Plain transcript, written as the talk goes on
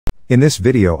In this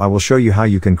video I will show you how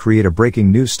you can create a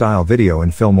breaking news style video in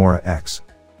Filmora X.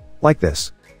 Like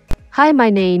this. Hi, my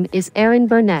name is Erin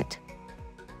Burnett.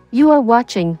 You are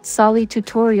watching Solly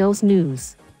Tutorials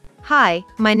News. Hi,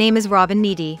 my name is Robin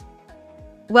Needy.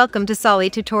 Welcome to Solly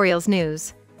Tutorials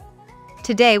News.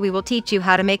 Today we will teach you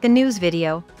how to make a news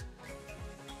video.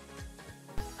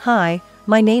 Hi,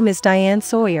 my name is Diane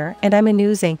Sawyer and I'm a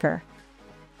news anchor.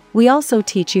 We also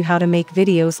teach you how to make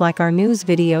videos like our news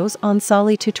videos on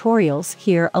Solly Tutorials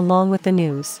here along with the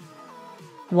news.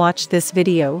 Watch this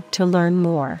video to learn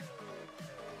more.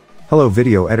 Hello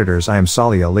video editors, I am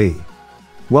Solly Ali.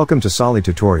 Welcome to Solly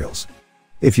Tutorials.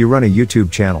 If you run a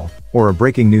YouTube channel, or a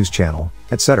breaking news channel,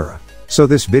 etc. So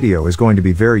this video is going to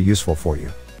be very useful for you.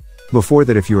 Before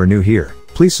that, if you are new here,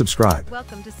 please subscribe.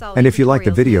 Welcome to Solly And if you like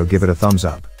the Tutorials video, News. give it a thumbs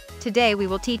up. Today we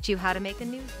will teach you how to make a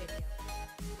news video.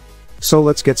 So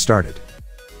let's get started.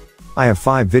 I have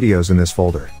 5 videos in this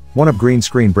folder, 1 of green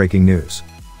screen breaking news,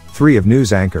 3 of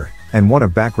news anchor, and 1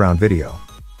 of background video.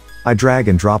 I drag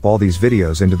and drop all these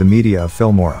videos into the media of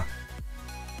Filmora.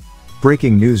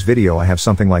 Breaking news video, I have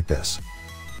something like this.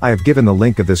 I have given the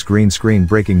link of this green screen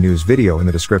breaking news video in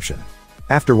the description.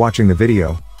 After watching the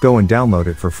video, go and download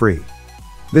it for free.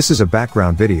 This is a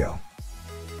background video.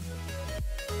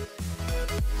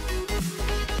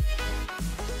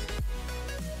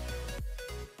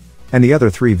 And the other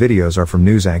 3 videos are from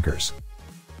news anchors.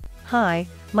 Hi,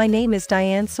 my name is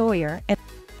Diane Sawyer and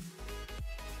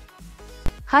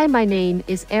Hi, my name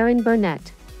is Erin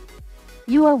Burnett.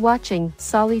 You are watching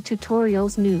Solly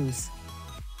Tutorials News.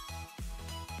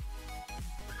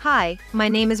 Hi, my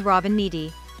name is Robin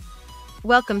Needy.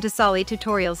 Welcome to Solly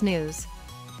Tutorials News.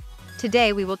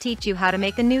 Today we will teach you how to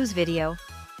make a news video.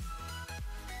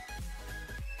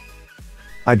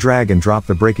 I drag and drop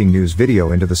the breaking news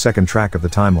video into the second track of the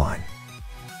timeline.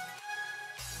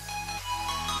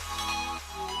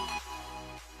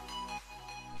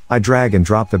 I drag and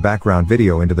drop the background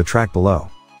video into the track below.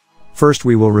 First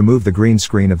we will remove the green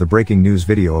screen of the breaking news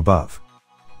video above.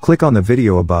 Click on the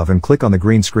video above and click on the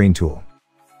green screen tool.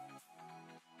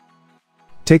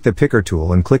 Take the picker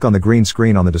tool and click on the green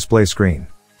screen on the display screen.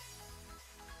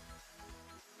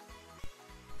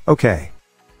 OK.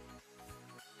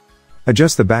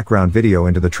 Adjust the background video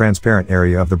into the transparent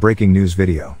area of the breaking news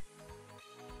video.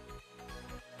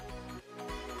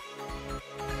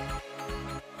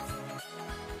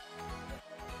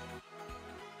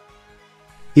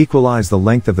 Equalize the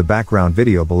length of the background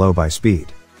video below by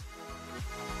speed.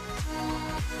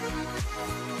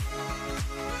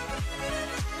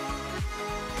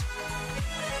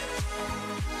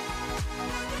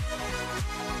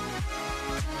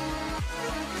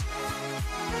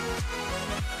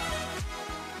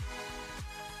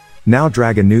 Now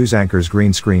drag a news anchor's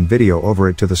green screen video over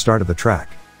it to the start of the track.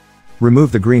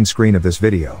 Remove the green screen of this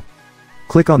video.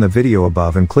 Click on the video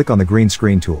above and click on the green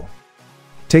screen tool.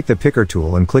 Take the picker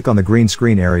tool and click on the green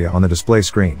screen area on the display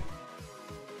screen.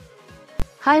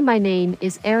 Hi, my name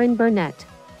is Erin Burnett.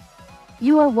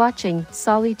 You are watching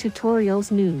Solly Tutorials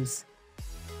News.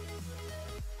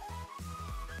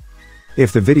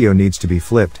 If the video needs to be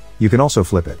flipped, you can also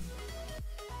flip it.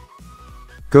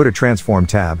 Go to Transform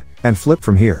tab, and flip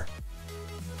from here.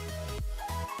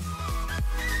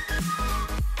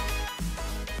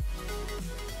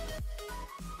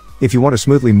 If you want to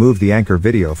smoothly move the anchor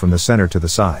video from the center to the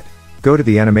side, go to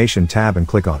the Animation tab and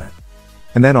click on it.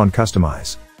 And then on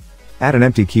Customize. Add an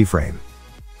empty keyframe.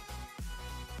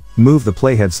 Move the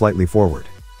playhead slightly forward.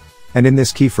 And in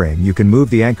this keyframe you can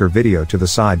move the anchor video to the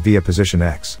side via position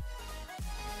X.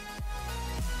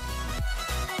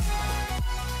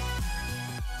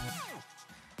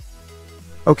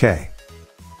 OK.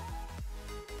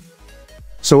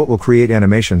 So it will create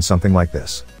animation something like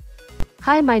this.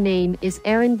 Hi, my name is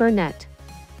Erin Burnett.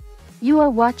 You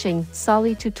are watching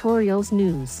Solly Tutorials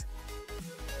News.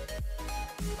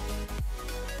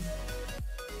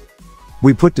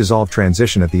 We put dissolve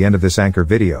transition at the end of this anchor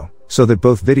video, so that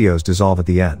both videos dissolve at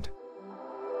the end.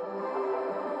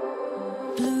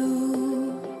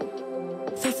 Blue,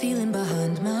 the feeling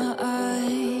behind my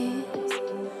eyes.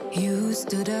 You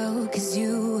stood out 'cause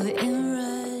you were in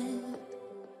red.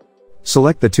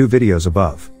 Select the 2 videos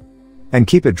above. And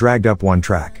keep it dragged up one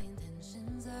track.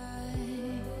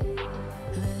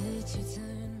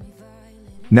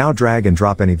 Now drag and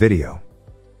drop any video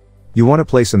you want to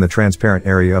place in the transparent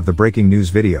area of the breaking news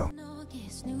video.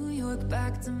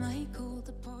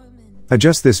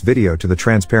 Adjust this video to the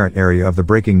transparent area of the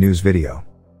breaking news video.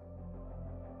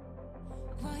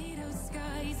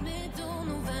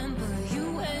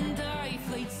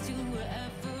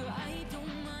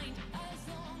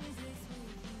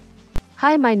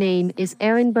 Hi, my name is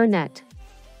Erin Burnett.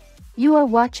 You are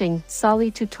watching Solly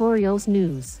Tutorials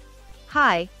News.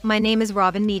 Hi, my name is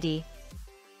Robin Needy.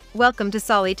 Welcome to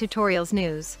Solly Tutorials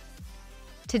News.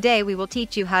 Today we will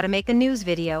teach you how to make a news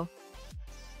video.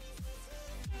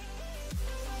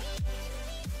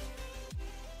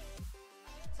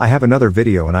 I have another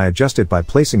video and I adjust it by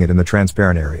placing it in the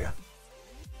transparent area.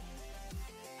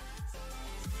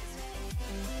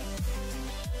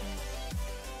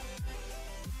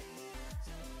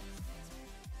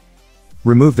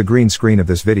 Remove the green screen of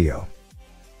this video.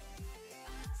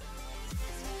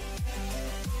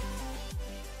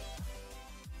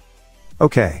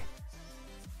 OK.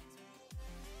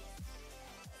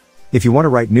 If you want to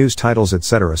write news titles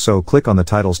etc., so click on the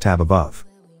Titles tab above.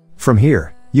 From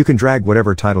here, you can drag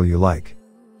whatever title you like.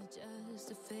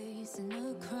 Just a face in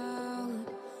a crowd,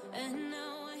 and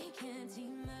now I can't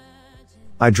imagine.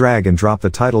 I drag and drop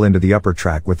the title into the upper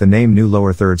track with the name New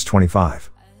Lower Thirds 25. As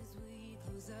we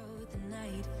close out the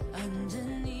night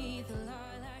underneath the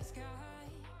lilac sky.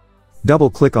 Double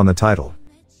click on the title.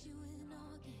 Met you in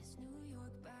August, New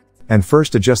York, back to And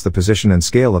first adjust the position and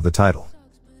scale of the title.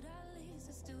 but at least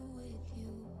I'm still with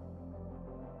you.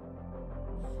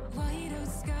 White out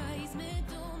skies,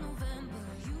 middle November.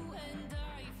 You and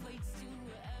I flights to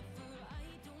wherever. I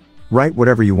don't Write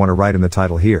whatever you want to write in the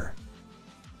title here.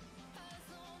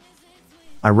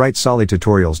 I write Solly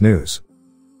Tutorials News.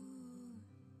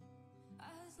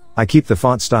 I keep the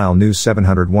font style News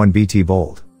 701 BT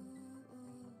bold.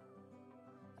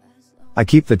 I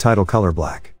keep the title color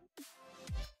black.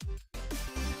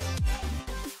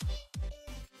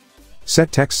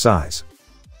 Set text size.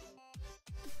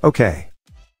 OK.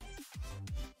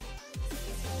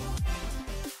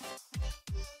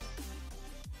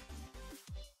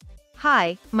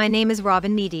 Hi, my name is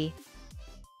Robin Needy.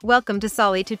 Welcome to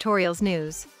Solly Tutorials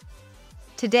News.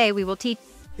 Today we will teach.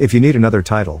 If you need another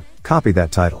title, copy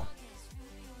that title.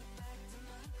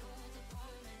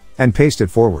 And paste it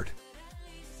forward.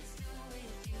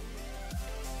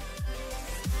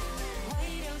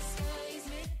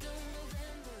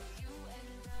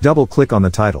 Double click on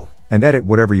the title, and edit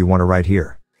whatever you want to write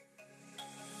here.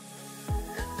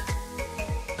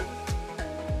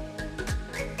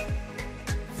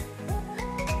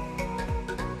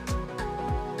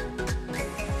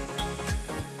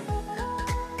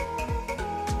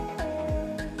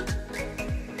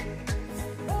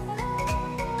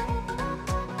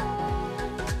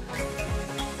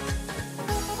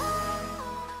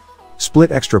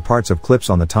 Split extra parts of clips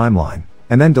on the timeline,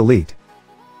 and then delete.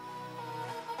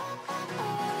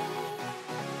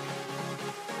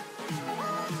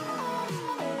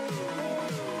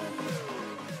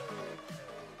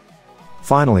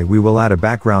 Finally, we will add a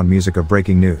background music of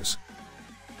breaking news.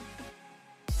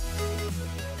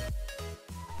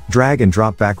 Drag and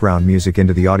drop background music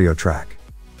into the audio track.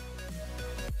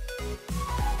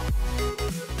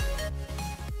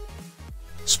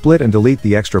 Split and delete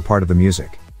the extra part of the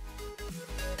music.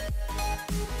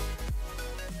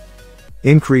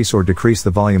 Increase or decrease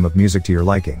the volume of music to your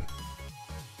liking.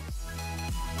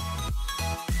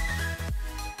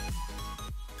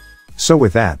 So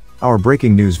with that, our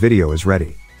breaking news video is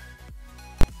ready.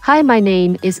 Hi, my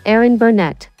name is Erin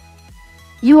Burnett.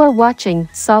 You are watching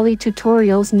Solly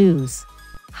Tutorials News.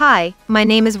 Hi, my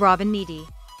name is Robin Needy.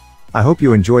 I hope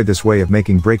you enjoyed this way of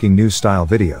making breaking news style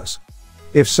videos.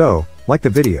 If so, like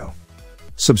the video.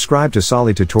 Subscribe to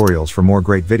Solly Tutorials for more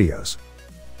great videos.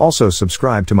 Also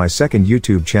subscribe to my second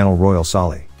YouTube channel Royal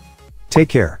Solly. Take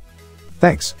care.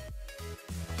 Thanks.